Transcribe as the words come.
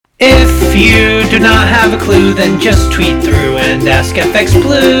If you do not have a clue, then just tweet through and ask FX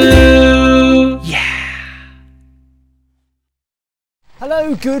Blue. Yeah.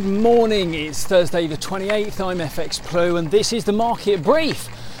 Hello, good morning. It's Thursday the 28th. I'm FX Blue and this is the market brief.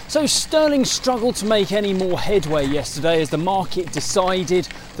 So sterling struggled to make any more headway yesterday as the market decided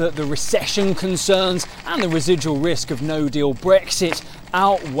that the recession concerns and the residual risk of no-deal Brexit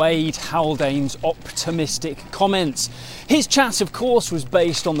outweighed Haldane's optimistic comments. His chat, of course, was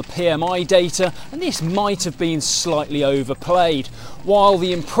based on the PMI data, and this might have been slightly overplayed. While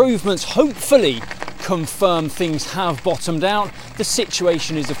the improvements hopefully confirm things have bottomed out, the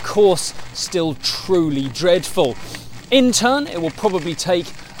situation is, of course, still truly dreadful. In turn, it will probably take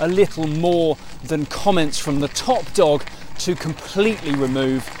a little more than comments from the top dog to completely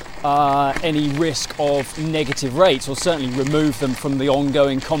remove any risk of negative rates, or certainly remove them from the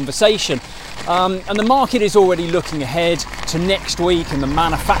ongoing conversation. And the market is already looking ahead to next week and the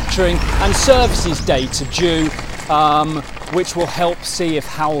manufacturing and services data due, which will help see if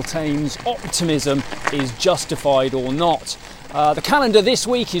Haldane's optimism is justified or not. The calendar this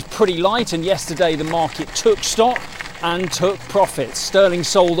week is pretty light, and yesterday the market took stock and took profits. Sterling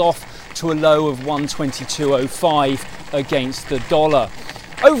sold off to a low of 122.05 against the dollar.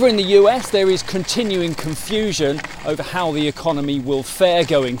 Over in the US, there is continuing confusion over how the economy will fare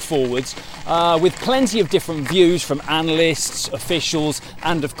going forwards, with plenty of different views from analysts, officials,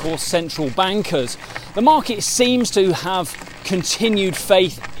 and of course central bankers. The market seems to have continued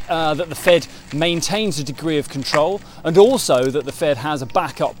faith that the Fed maintains a degree of control, and also that the Fed has a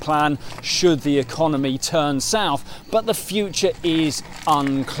backup plan should the economy turn south, but the future is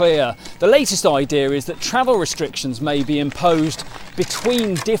unclear. The latest idea is that travel restrictions may be imposed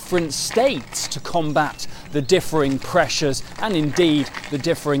between different states to combat the differing pressures and indeed the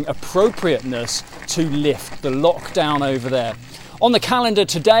differing appropriateness to lift the lockdown over there. On the calendar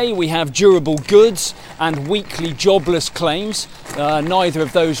today, we have durable goods and weekly jobless claims. Neither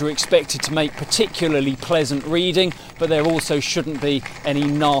of those are expected to make particularly pleasant reading, but there also shouldn't be any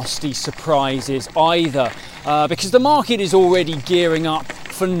nasty surprises either, because the market is already gearing up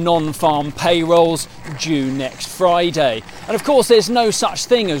for non-farm payrolls due next Friday. And of course, there's no such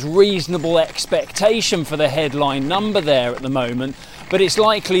thing as reasonable expectation for the headline number there at the moment, but it's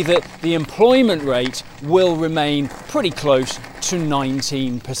likely that the employment rate will remain pretty close to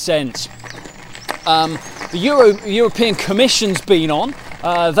 19%. The European Commission's been on.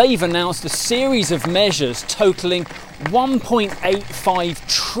 They've announced a series of measures totaling 1.85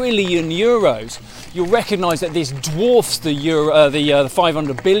 trillion euros. You'll recognise that this dwarfs the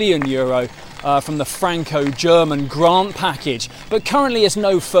 500 billion euro from the Franco-German grant package, but currently is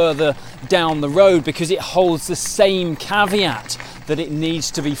no further down the road because it holds the same caveat that it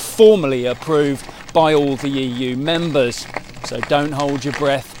needs to be formally approved by all the EU members. So don't hold your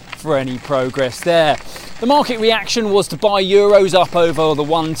breath for any progress there. The market reaction was to buy euros up over the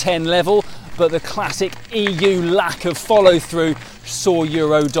 110 level, but the classic EU lack of follow-through saw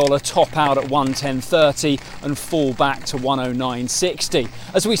euro dollar top out at 110.30 and fall back to 109.60.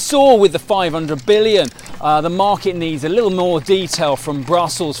 As we saw with the 500 billion, the market needs a little more detail from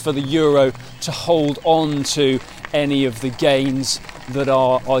Brussels for the euro to hold on to any of the gains that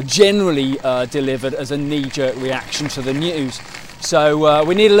are generally delivered as a knee-jerk reaction to the news. So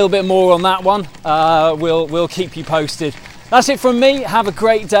we need a little bit more on that one. We'll keep you posted. That's it from me. Have a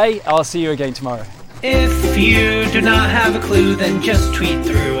great day. I'll see you again tomorrow. If you do not have a clue, then just tweet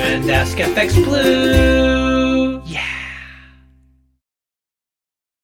through and ask FX Blue.